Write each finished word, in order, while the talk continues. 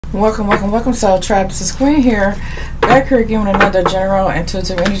Welcome, welcome, welcome, Soul Tribe. This is Queen here, back here giving another general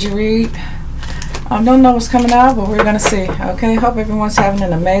intuitive energy read. I don't know what's coming out, but we're gonna see. Okay, hope everyone's having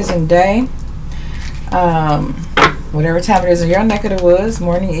an amazing day. Whatever time it is in your neck of the woods,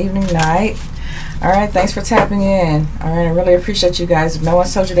 morning, evening, night. All right, thanks for tapping in. All right, I really appreciate you guys. If no one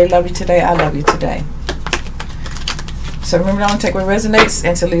told you they love you today, I love you today. So remember, don't take what resonates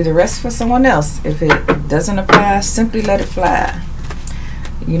and to leave the rest for someone else. If it doesn't apply, simply let it fly.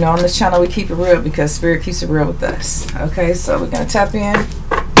 You know, on this channel we keep it real because Spirit keeps it real with us. Okay, so we're going to tap in.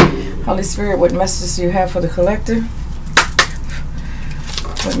 Holy Spirit, what messages do you have for the collective?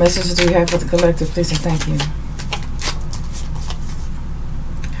 What messages do you have for the collective, please and thank you.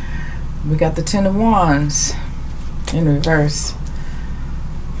 We got the Ten of Wands in reverse.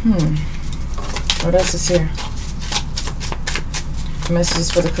 What else is here? Messages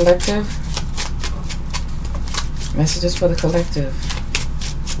for the collective. Messages for the collective.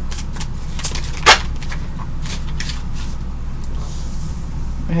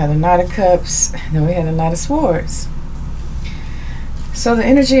 We had the Knight of Cups, then we had the Knight of Swords. So the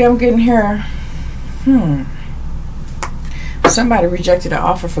energy I'm getting here, somebody rejected an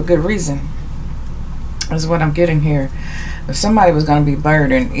offer for good reason. That's what I'm getting here. If somebody was going to be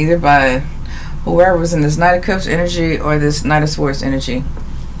burdened, either by whoever was in this Knight of Cups energy or this Knight of Swords energy,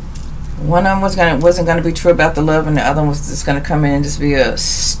 one of them wasn't going to be true about the love, and the other one was just going to come in and just be a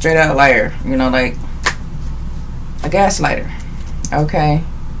straight out liar. You know, like a gaslighter. Okay,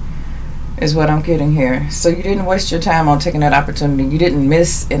 is what I'm getting here. So you didn't waste your time on taking that opportunity. You didn't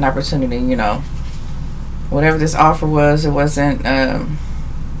miss an opportunity. You know, whatever this offer was, it wasn't. I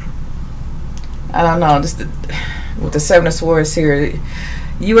don't know. Just with the Seven of Swords here,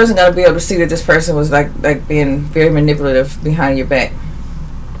 you wasn't gonna be able to see that this person was like being very manipulative behind your back.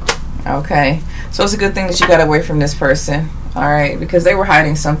 Okay, so it's a good thing that you got away from this person. All right, because they were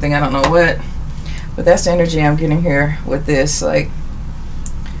hiding something. I don't know what, but that's the energy I'm getting here with this. Like,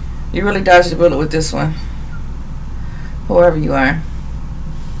 you really dodged the bullet with this one, whoever you are.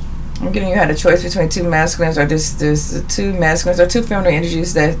 I'm getting you had a choice between two masculines, or there's two masculines or two feminine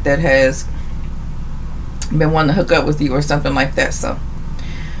energies that has been wanting to hook up with you or something like that. So,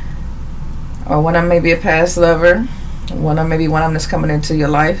 or one of them may be a past lover, one of them may be one of them that's coming into your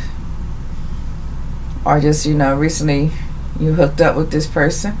life, or just, you know, recently you hooked up with this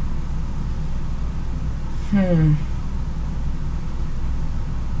person.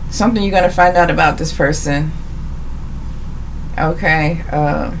 Something you're going to find out about this person. Okay,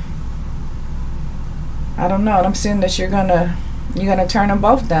 I don't know. I'm seeing that you're gonna turn them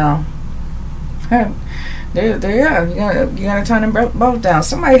both down. Yeah, you're gonna turn them both down.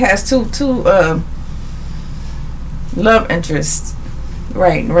 Somebody has two love interests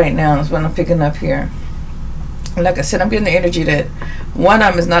right now is what I'm picking up here. Like I said, I'm getting the energy that one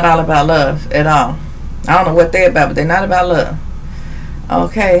of them is not all about love at all. I don't know what they're about, but they're not about love.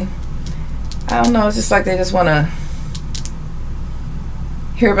 Okay, I don't know. It's just like they just want to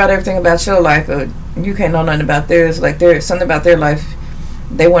hear about everything about your life, but you can't know nothing about theirs. Like, there's something about their life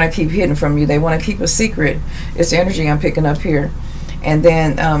they want to keep hidden from you. They want to keep a secret. It's the energy I'm picking up here. And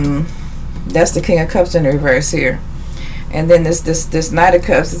then that's the King of Cups in reverse here. And then this Knight of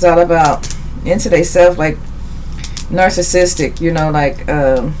Cups is all about into they self, like narcissistic. You know, like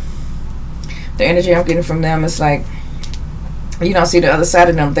the energy I'm getting from them is like, you don't see the other side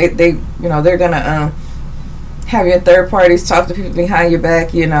of them. They you know, they're gonna have your third parties talk to people behind your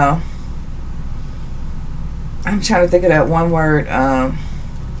back. You know, I'm trying to think of that one word. I'll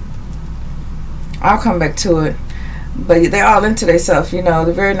come back to it. But they're all into themselves. You know,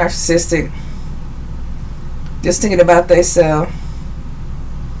 they're very narcissistic. Just thinking about themselves.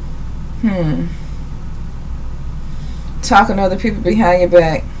 Talking to other people behind your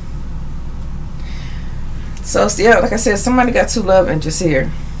back. So yeah, like I said, somebody got two love interests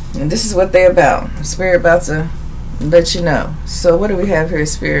here, and this is what they're about. Spirit about to let you know. So what do we have here,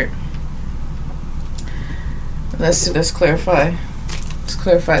 Spirit? Let's clarify. Let's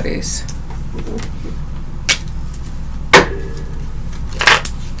clarify these.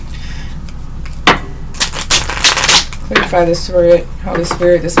 Clarify this, Spirit, Holy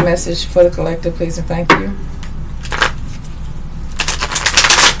Spirit, this message for the collective, please and thank you.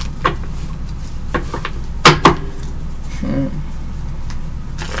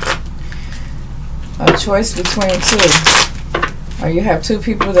 A choice between two, or you have two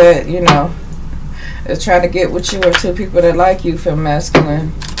people that, you know, are trying to get with you, or two people that like you, feel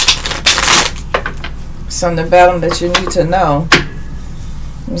masculine. Something about them that you need to know.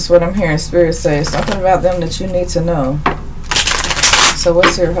 That's what I'm hearing Spirit say. Something about them that you need to know. So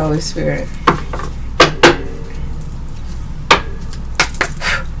what's your Holy Spirit?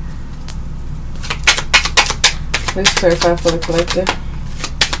 Please clarify for the collective.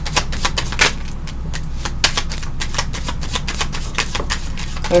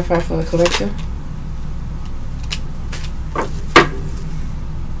 Clarify for the collective.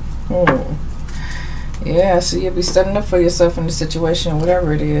 Oh. Yeah, so you'll be standing up for yourself in the situation,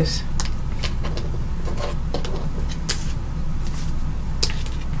 whatever it is.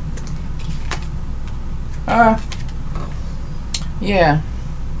 Yeah.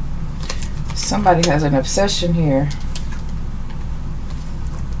 Somebody has an obsession here.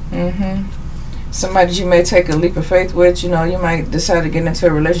 Somebody you may take a leap of faith with. You know, you might decide to get into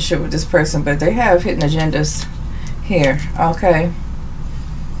a relationship with this person, but they have hidden agendas here. Okay.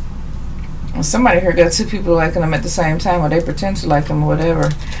 And somebody here got two people liking them at the same time, or they pretend to like them, or whatever.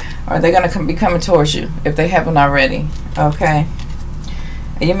 Or they're going to be coming towards you if they haven't already. Okay.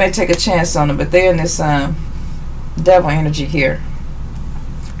 And you may take a chance on them, but they're in this devil energy here.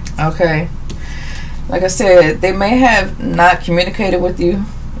 Okay. Like I said, they may have not communicated with you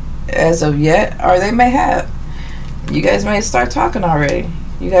as of yet, or they may have. You guys may start talking already.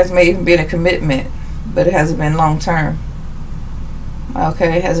 You guys may even be in a commitment, but it hasn't been long term.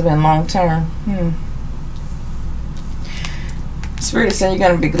 Okay, it hasn't been long term. Spirit is saying you're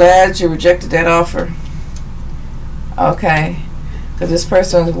going to be glad you rejected that offer. Okay. Because this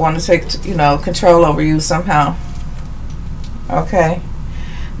person wants to take, you know, control over you somehow. Okay.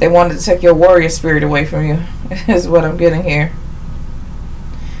 They wanted to take your warrior spirit away from you, is what I'm getting here.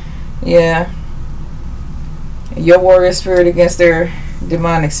 Yeah. Your warrior spirit against their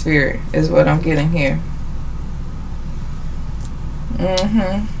demonic spirit is what I'm getting here.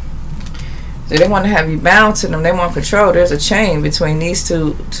 So they want to have you bound to them. They want control. There's a chain between these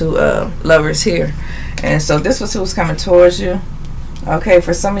two lovers here. And so this was who's coming towards you. Okay,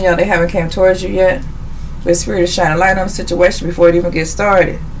 for some of y'all, they haven't came towards you yet. But Spirit is shining light on the situation before it even gets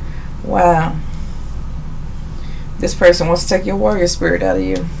started. Wow. This person wants to take your warrior spirit out of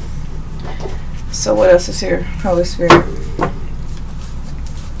you. So what else is here, Holy Spirit?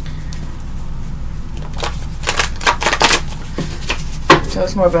 Tell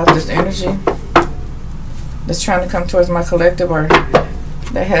us more about this energy that's trying to come towards my collective, or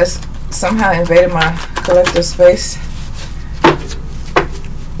that has somehow invaded my collective space.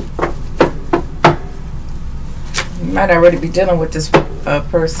 You might already be dealing with this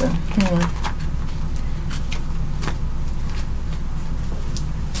person.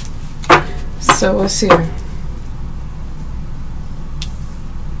 So what's here?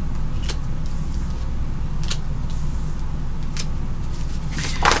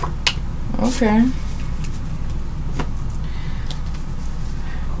 Okay.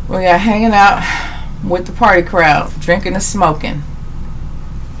 We are hanging out with the party crowd, drinking and smoking.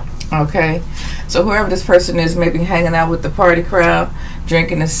 Okay. So whoever this person is may be hanging out with the party crowd,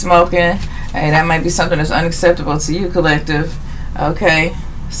 drinking and smoking. Hey, that might be something that's unacceptable to you, collective. Okay.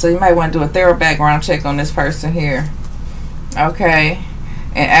 So you might want to do a thorough background check on this person here. Okay.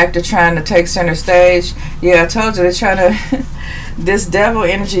 And actor trying to take center stage. Yeah, I told you they're trying to... this devil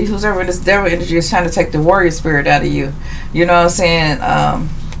energy, who's ever in this devil energy is trying to take the warrior spirit out of you. You know what I'm saying?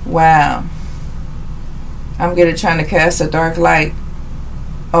 Wow. I'm getting trying to cast a dark light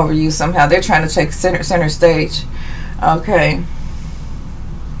over you somehow. They're trying to take center stage. Okay.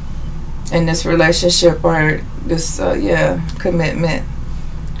 In this relationship, or this, yeah, commitment,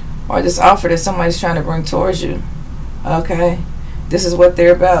 or this offer that somebody's trying to bring towards you. Okay. This is what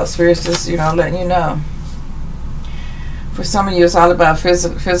they're about. Spirit's just, you know, letting you know. For some of you, it's all about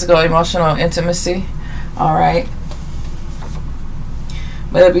physical, emotional intimacy. All right.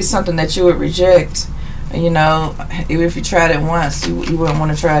 But it'll be something that you would reject. You know, even if you tried it once, you wouldn't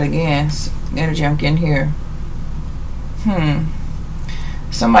want to try it again. It's the energy I'm getting here.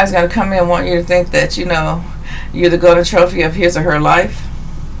 Somebody's going to come in and want you to think that, you know, you're the golden trophy of his or her life.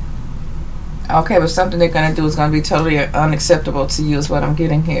 Okay, but something they're going to do is going to be totally unacceptable to you is what I'm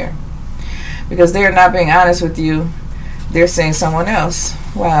getting here. Because they're not being honest with you. They're seeing someone else.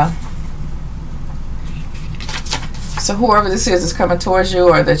 Wow. So whoever this is coming towards you,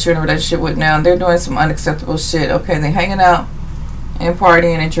 or that you're in a relationship with now, they're doing some unacceptable shit. Okay, they're hanging out and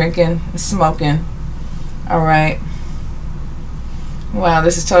partying and drinking and smoking. All right. Wow,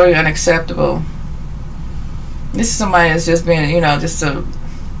 this is totally unacceptable. This is somebody that's just been, you know, just to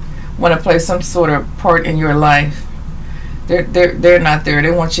want to play some sort of part in your life. They're not there.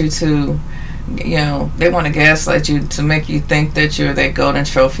 They want you to, you know, they want to gaslight you to make you think that you're that golden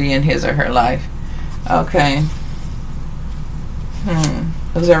trophy in his or her life. Okay.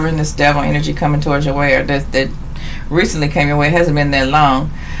 Who's ever in this devil energy coming towards your way, or that recently came your way, it hasn't been that long.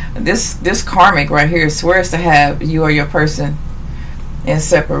 This karmic right here swears to have you or your person in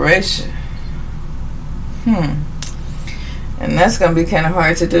separation. And that's going to be kind of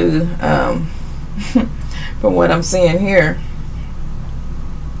hard to do, from what I'm seeing here.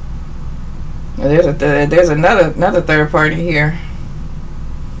 There's another third party here.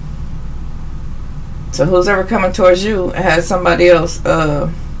 So who's ever coming towards you has somebody else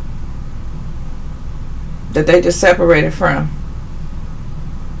that they just separated from.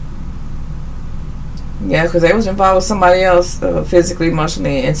 Yeah, because they was involved with somebody else physically,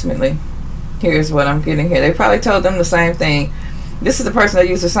 emotionally, and intimately. Here's what I'm getting here. They probably told them the same thing. This is the person that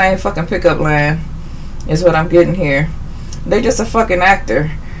used the same fucking pickup line, is what I'm getting here. They're just a fucking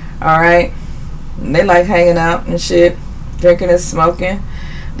actor, alright? They like hanging out and shit, drinking and smoking.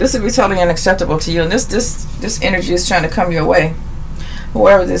 This would be totally unacceptable to you. And this energy is trying to come your way.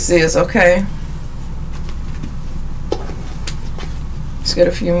 Whoever this is, okay? Let's get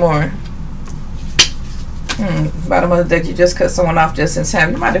a few more. Bottom of the deck, you just cut someone off just in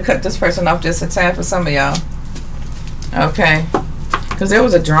time. You might have cut this person off just in time for some of y'all. Okay. Because there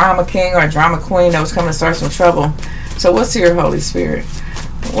was a drama king or a drama queen that was coming to start some trouble. So what's here, Holy Spirit?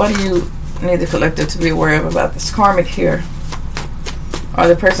 What do you need the collective to be aware of about this karmic here? Or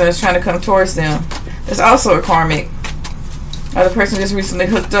the person that's trying to come towards them. There's also a karmic. Or the person just recently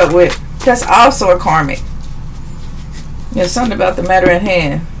hooked up with. That's also a karmic. There's something about the matter at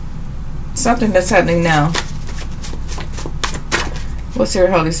hand. Something that's happening now. What's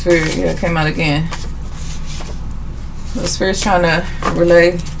here, Holy Spirit? Yeah, it came out again. The Spirit's trying to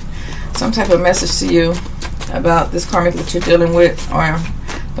relay some type of message to you about this karmic that you're dealing with, or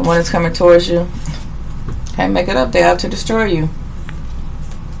the one that's coming towards you. Can't make it up. They're out to destroy you.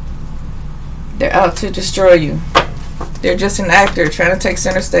 They're out to destroy you. They're just an actor trying to take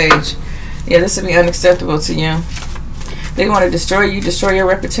center stage. Yeah, this would be unacceptable to you. They want to destroy you, destroy your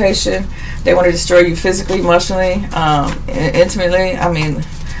reputation. They want to destroy you physically, emotionally, intimately. I mean,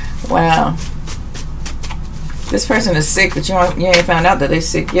 wow. This person is sick, but you ain't found out that they're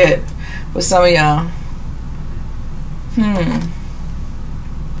sick yet. With some of y'all.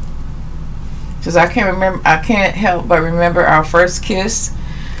 Because I can't help but remember our first kiss.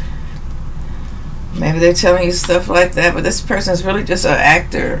 Maybe they're telling you stuff like that, but this person is really just an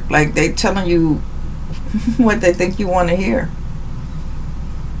actor. Like, they telling you what they think you want to hear.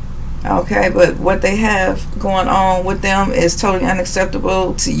 Okay, but what they have going on with them is totally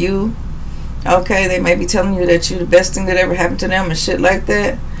unacceptable to you. Okay, they may be telling you that you're the best thing that ever happened to them and shit like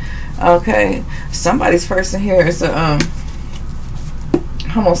that. Okay, somebody's person here is a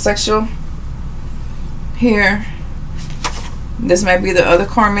homosexual here. This may be the other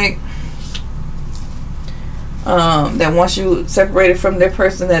karmic that wants you separated from their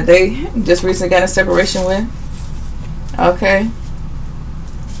person that they just recently got in separation with. Okay.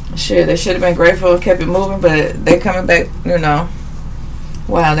 Shit, they should have been grateful and kept it moving, but they coming back, you know.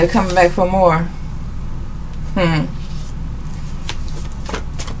 Wow, they're coming back for more.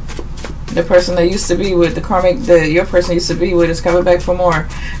 The person they used to be with, the karmic that your person used to be with, is coming back for more.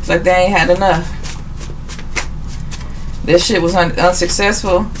 It's like they ain't had enough. This shit was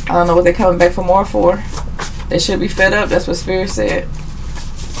unsuccessful. I don't know what they're coming back for more for. They should be fed up. That's what Spirit said.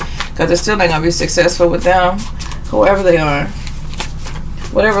 Because they're still not going to be successful with them, whoever they are.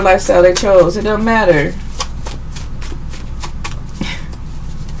 Whatever lifestyle they chose, it doesn't matter.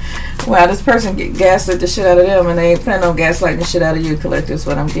 Wow, this person gaslit the shit out of them, and they ain't planning on gaslighting the shit out of you, collective, is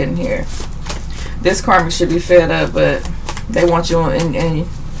what I'm getting here. This karmic should be fed up, but they want you in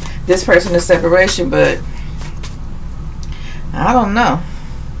this person in separation, but I don't know.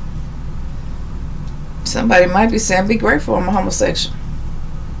 Somebody might be saying, be grateful I'm a homosexual.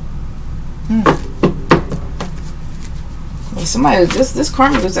 Well, somebody, this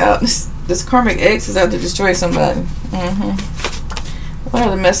karmic is out. This karmic X is out to destroy somebody. What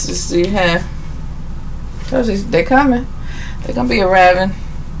other messages do you have? They're coming. They're gonna be arriving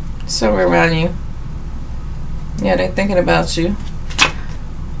somewhere around you. Yeah, they're thinking about you.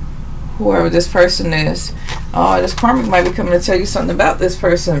 Whoever this person is. Oh, this karmic might be coming to tell you something about this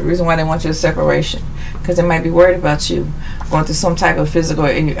person. The reason why they want you in separation. Because they might be worried about you going through some type of physical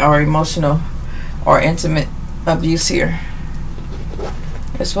or emotional or intimate abuse here.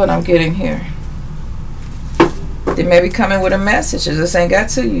 That's what I'm getting here. They may be coming with a message. It just ain't got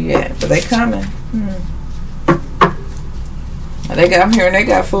to you yet, but they coming. I'm hearing they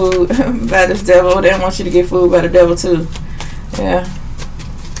got food by this devil. They don't want you to get food by the devil too. Yeah.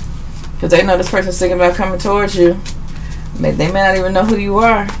 Because they know this person's thinking about coming towards you. They may not even know who you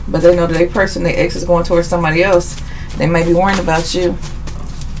are, but they know that their ex is going towards somebody else. They may be worrying about you.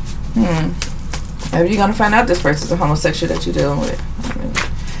 Maybe you're going to find out this person's a homosexual that you're dealing with. I mean,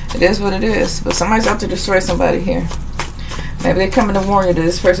 it is what it is. But somebody's out to destroy somebody here. Maybe they're coming to warn you that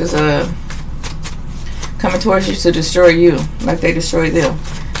this person's coming towards you to destroy you, like they destroyed them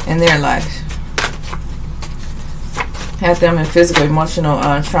in their life. Have them in physical, emotional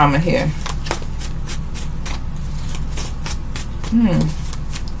trauma here.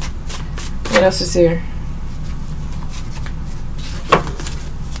 What else is here?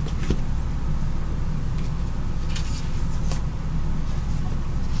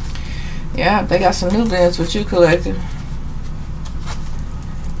 Yeah, they got some new blends with you, collective.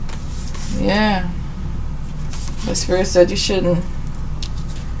 Yeah. The spirit said you shouldn't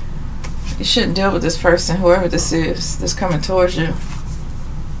deal with this person, whoever this is, that's coming towards you.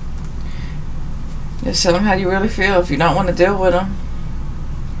 Just tell them how you really feel. If you don't want to deal with them,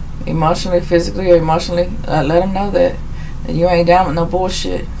 emotionally, physically, or emotionally, let them know that you ain't down with no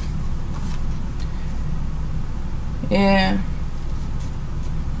bullshit. Yeah.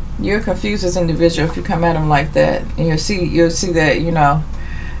 You're a confused individual if you come at them like that. And you'll see that, you know,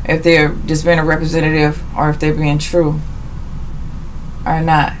 if they're just being a representative or if they're being true or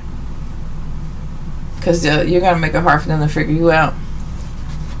not. Because you're going to make it hard for them to figure you out.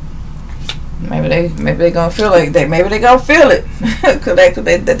 Maybe they gonna feel like that. Maybe they gonna feel it,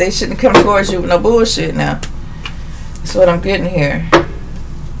 that they shouldn't come towards you with no bullshit. Now, that's what I'm getting here.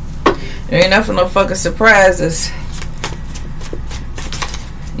 There ain't nothing, no fucking surprises.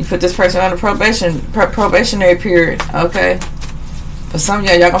 You put this person on a probationary period, okay? For some of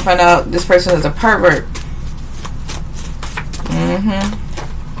y'all gonna find out this person is a pervert.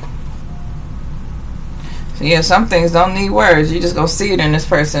 So yeah, some things don't need words. You just gonna see it in this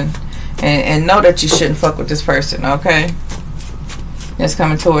person. And know that you shouldn't fuck with this person, okay? That's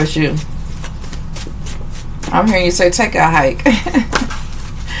coming towards you. I'm hearing you say, take a hike.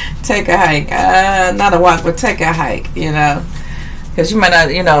 Take a hike. Not a walk, but take a hike, you know? Because you might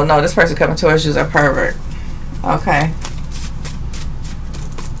not, you know, this person coming towards you is a pervert. Okay?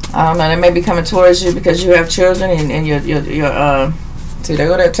 I don't know. They may be coming towards you because you have children and you're see, they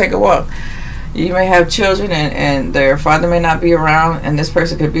go there, take a walk. You may have children and their father may not be around, and this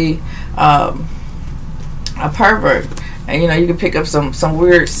person could be a pervert, and you know, you can pick up some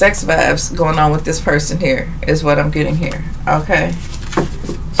weird sex vibes going on with this person here, is what I'm getting here. Okay,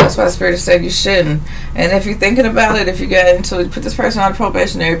 so that's why the spirit said you shouldn't. And if you're thinking about it, if you get into it, put this person on a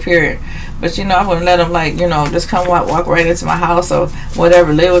probationary period, but you know, I wouldn't let them, like, you know, just come walk right into my house or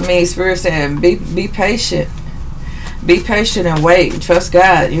whatever. Live with me. Spirit saying be patient, and wait and trust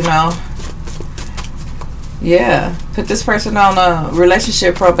God, you know. Yeah, put this person on a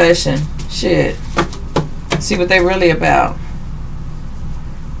relationship probation. Shit. See what they really about.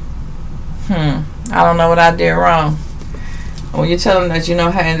 I don't know what I did wrong. When you tell them that, you know,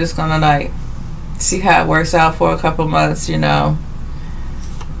 hey, I'm just gonna, like, see how it works out for a couple months, you know.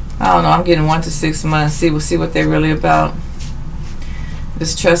 I don't know, I'm getting 1 to 6 months. See what they're really about.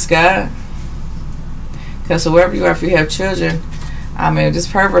 Just trust God. Because wherever you are, if you have children, I mean, if this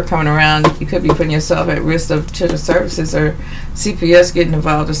pervert coming around, you could be putting yourself at risk of children's services or CPS getting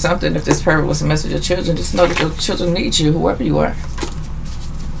involved or something. If this pervert was to mess with your children, just know that your children need you, whoever you are.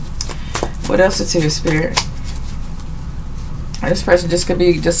 What else is here, spirit? This person just could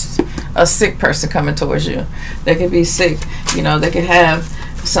be just a sick person coming towards you. They could be sick. You know, they could have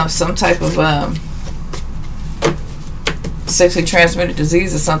some type of sexually transmitted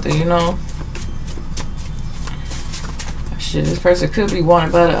disease or something, you know. Shit, this person could be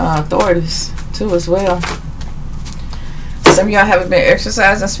wanted by the authorities too as well. Some of y'all haven't been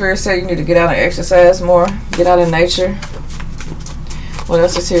exercising. Spirit said you need to get out and exercise more. Get out in nature. What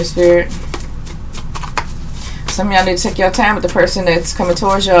else is here, spirit? Some of y'all need to take your time with the person that's coming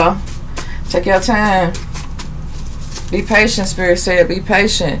towards y'all. Take your time. Be patient, spirit said. Be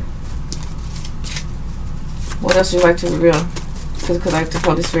patient. What else would you like to reveal? Collective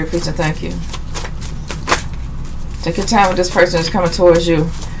Holy Spirit, please and thank you. Take your time with this person that's coming towards you,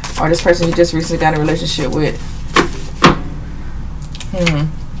 or this person you just recently got in a relationship with.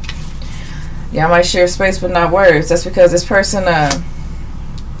 Y'all might share space but not words. That's because this person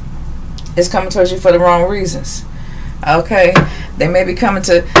is coming towards you for the wrong reasons. Okay, they may be coming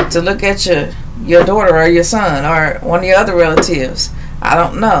to look at your daughter or your son or one of your other relatives. I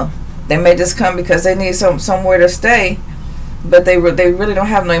don't know. They may just come because they need somewhere to stay, but they really don't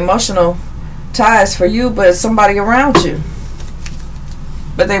have no emotional ties for you, but somebody around you.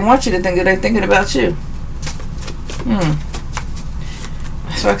 But they want you to think that they're thinking about you.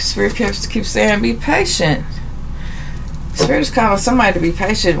 That's why Spirit keeps saying, be patient. Spirit is calling somebody to be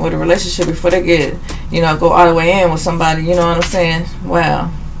patient with a relationship before they get, you know, go all the way in with somebody. You know what I'm saying? Wow.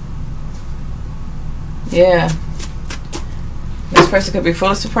 Yeah. This person could be full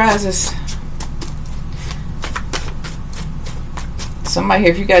of surprises. Somebody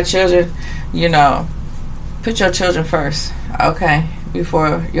here, if you got children, you know, Put your children first, okay,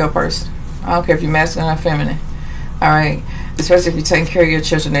 before your person. I don't care if you're masculine or feminine. Alright? Especially if you're taking care of your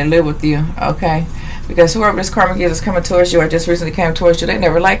children, they live with you, okay? Because whoever this karmic is coming towards you or just recently came towards you, they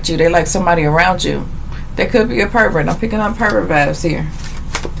never liked you. They like somebody around you. They could be a pervert. I'm picking up pervert vibes here.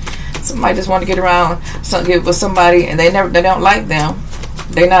 Somebody just want to get around, get with somebody, and they don't like them.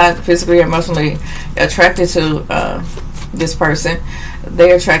 They're not physically or emotionally attracted to this person.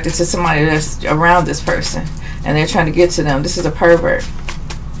 They're attracted to somebody that's around this person, and they're trying to get to them. This is a pervert.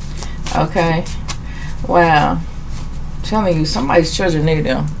 Okay? Wow. I'm telling you, somebody's children need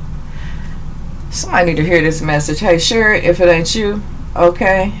them. Somebody need to hear this message. Hey, share it if it ain't you.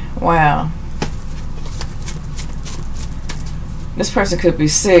 Okay? Wow. This person could be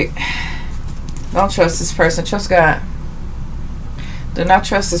sick. Don't trust this person. Trust God. Do not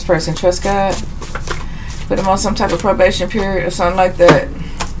trust this person. Trust God. Put them on some type of probation period or something like that.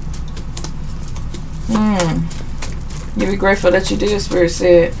 You be grateful that you did, Spirit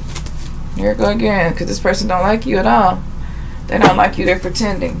said. Here we go again. Because this person don't like you at all. They don't like you. They're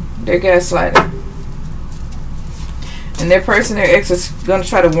pretending. They're gaslighting. And their person, their ex, is going to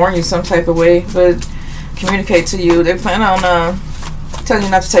try to warn you some type of way, but communicate to you. They plan on telling you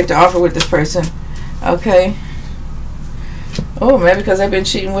not to take the offer with this person. Okay? Oh, maybe because they've been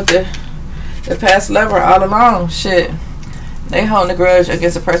cheating with the past lover all along. Shit. They holding a grudge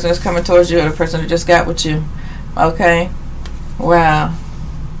against the person that's coming towards you or the person that just got with you. Okay? Wow.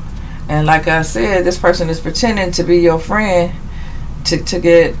 And like I said, this person is pretending to be your friend to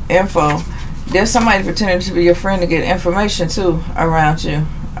get info. There's somebody pretending to be your friend to get information too around you.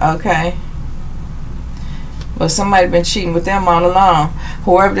 Okay? But somebody been cheating with them all along.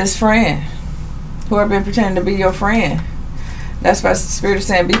 Whoever this friend, whoever been pretending to be your friend. That's why the Spirit is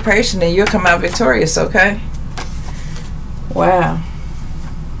saying be patient and you'll come out victorious, okay? Wow.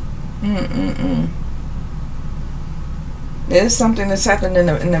 There's something that's happened in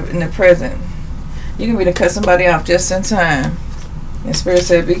the present. You can be to cut somebody off just in time. And Spirit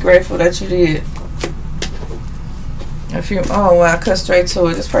said be grateful that you did. Oh wow, cut straight to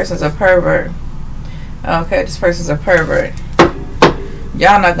it. This person's a pervert. Okay, this person's a pervert.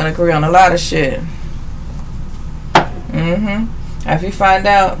 Y'all not gonna agree on a lot of shit. If you find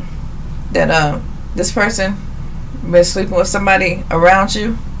out that this person been sleeping with somebody around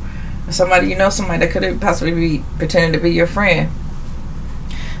you, somebody you know, somebody that could possibly be pretending to be your friend,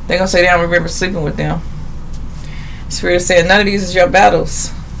 they're gonna say they don't remember sleeping with them. Spirit said none of these is your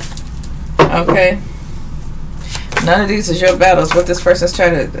battles. Okay? None of these is your battles. What this person's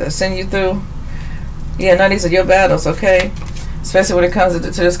trying to send you through. Yeah, none of these are your battles, okay? Especially when it comes to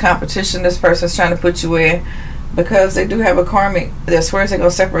this competition this person's trying to put you in. Because they do have a karmic that swears they're going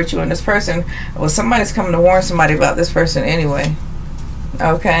to separate you and this person. Well, somebody's coming to warn somebody about this person anyway.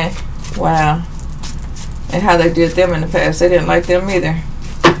 Okay? Wow. And how they did them in the past. They didn't like them either.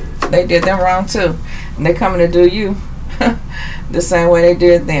 They did them wrong too. And they're coming to do you the same way they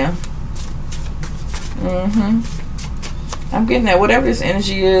did them. I'm getting that whatever this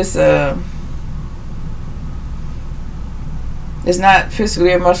energy is not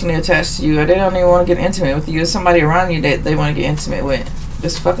physically or emotionally attached to you, or they don't even want to get intimate with you. It's somebody around you that they want to get intimate with.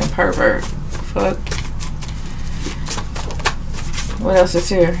 This fucking pervert. Fuck. What else is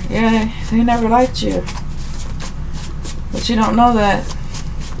here? Yeah, they never liked you. But you don't know that.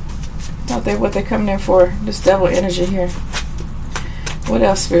 Not they what they're coming in for. This devil energy here. What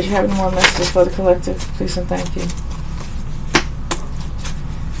else, Spirit? You have any more messages for the collective? Please and thank you.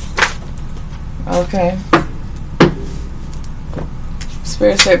 Okay.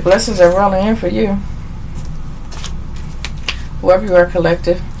 Spirit said blessings are rolling in for you. Whoever you are,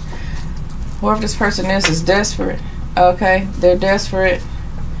 collective. Whoever this person is desperate. Okay? They're desperate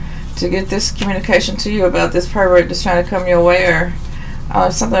to get this communication to you about this pervert that's trying to come your way, or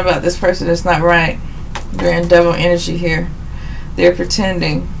something about this person that's not right. They're in devil energy here. They're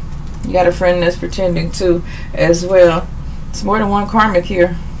pretending. You got a friend that's pretending too as well. It's more than one karmic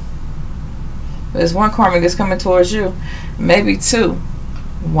here. There's one karmic that's coming towards you. Maybe two.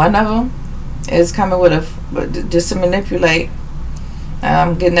 One of them is coming with just to manipulate.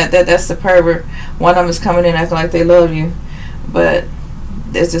 I'm getting at that's the pervert. One of them is coming in acting like they love you, but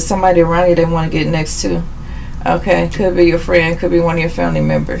there's just somebody around you they want to get next to. Okay, could be your friend, could be one of your family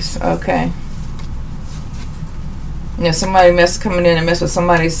members. Okay. Yeah, somebody coming in and mess with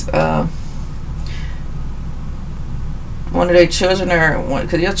somebody's one of their children, or one,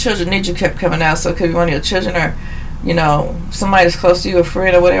 because your children need you kept coming out, so it could be one of your children, or you know, somebody that's close to you, a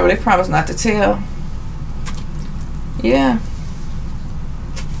friend or whatever. They promise not to tell. Yeah.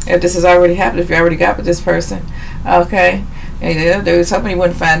 If this has already happened, if you already got with this person, okay, And they was hoping you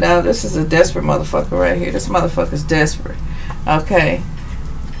wouldn't find out. This is a desperate motherfucker right here. This motherfucker's desperate. Okay.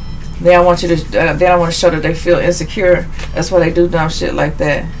 They don't want you to. They don't want to show that they feel insecure. That's why they do dumb shit like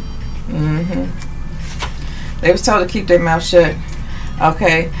that. They was told to keep their mouth shut.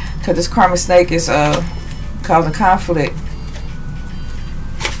 Okay, because this karmic snake is causing conflict.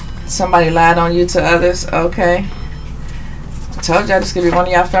 Somebody lied on you to others. Okay. I told y'all this could be one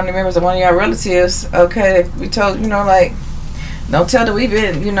of y'all family members or one of y'all relatives. Okay, we told, you know, like, don't tell that we've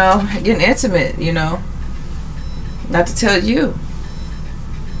been, you know, getting intimate, you know. Not to tell you.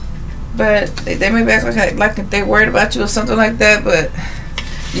 But they may be acting like they're worried about you or something like that, but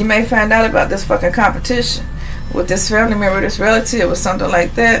you may find out about this fucking competition with this family member, this relative, or something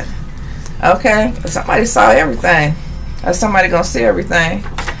like that. Okay? Somebody saw everything. Or somebody gonna see everything.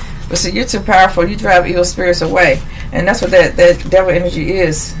 But see, you're too powerful. You drive evil spirits away. And that's what that devil energy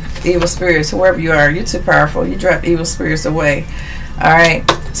is. Evil spirits, whoever you are. You're too powerful. You drive evil spirits away. Alright?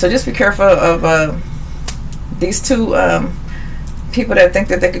 So just be careful of these two people that think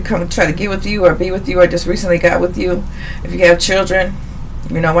that they could come try to get with you or be with you or just recently got with you. If you have children,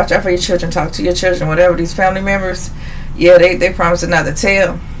 you know, watch out for your children. Talk to your children. Whatever, these family members, yeah, they promise not to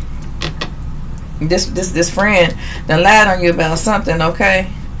tell. This friend done lied on you about something,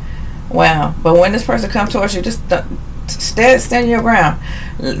 okay? Wow. But when this person comes towards you, just stand your ground.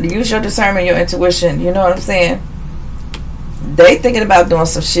 Use your discernment, your intuition. You know what I'm saying? They thinking about doing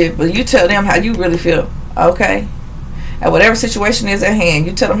some shit, but you tell them how you really feel, okay? And whatever situation is at hand,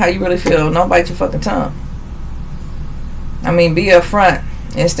 you tell them how you really feel. Don't bite your fucking tongue. I mean, be upfront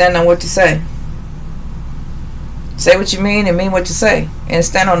and stand on what you say. Say what you mean and mean what you say. And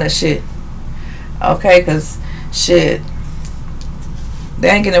stand on that shit. Okay, because shit, they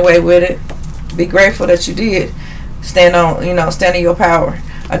ain't getting away with it. Be grateful that you did. Stand on, you know, stand in your power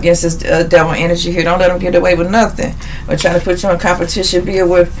against this devil energy here. Don't let them get away with nothing. Or trying to put you in competition, be it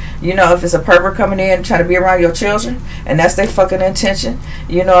with, you know, if it's a pervert coming in trying to be around your children, and that's their fucking intention.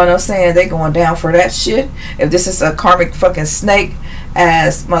 You know what I'm saying? They going down for that shit. If this is a karmic fucking snake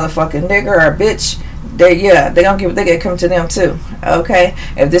ass motherfucking nigger or bitch, they gonna give, they get come to them too. Okay?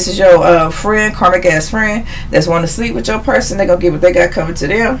 If this is your friend, karmic ass friend that's want to sleep with your person, they gonna give what they got coming to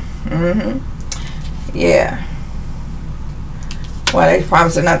them. Yeah. Why they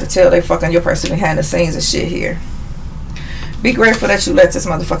promising not to tell, they fucking your person behind the scenes and shit here. Be grateful that you let this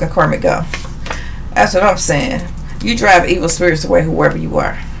motherfucking karmic go. That's what I'm saying. You drive evil spirits away, whoever you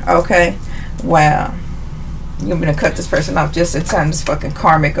are. Okay? Wow. You're gonna cut this person off just in time. This fucking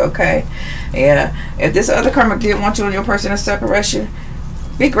karmic, okay? Yeah. If this other karmic did want you and your person in separation,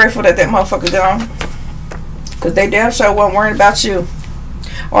 be grateful that that motherfucker gone. Because they damn sure wasn't worrying about you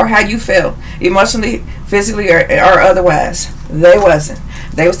or how you felt emotionally, physically, or otherwise. They wasn't.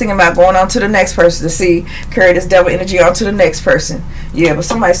 They was thinking about going on to the next person to carry this devil energy on to the next person. Yeah, but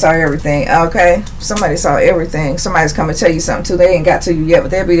somebody saw everything, okay? Somebody saw everything. Somebody's coming to tell you something too. They ain't got to you yet,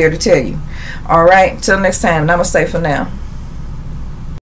 but they'll be there to tell you. All right? Till next time. Namaste for now.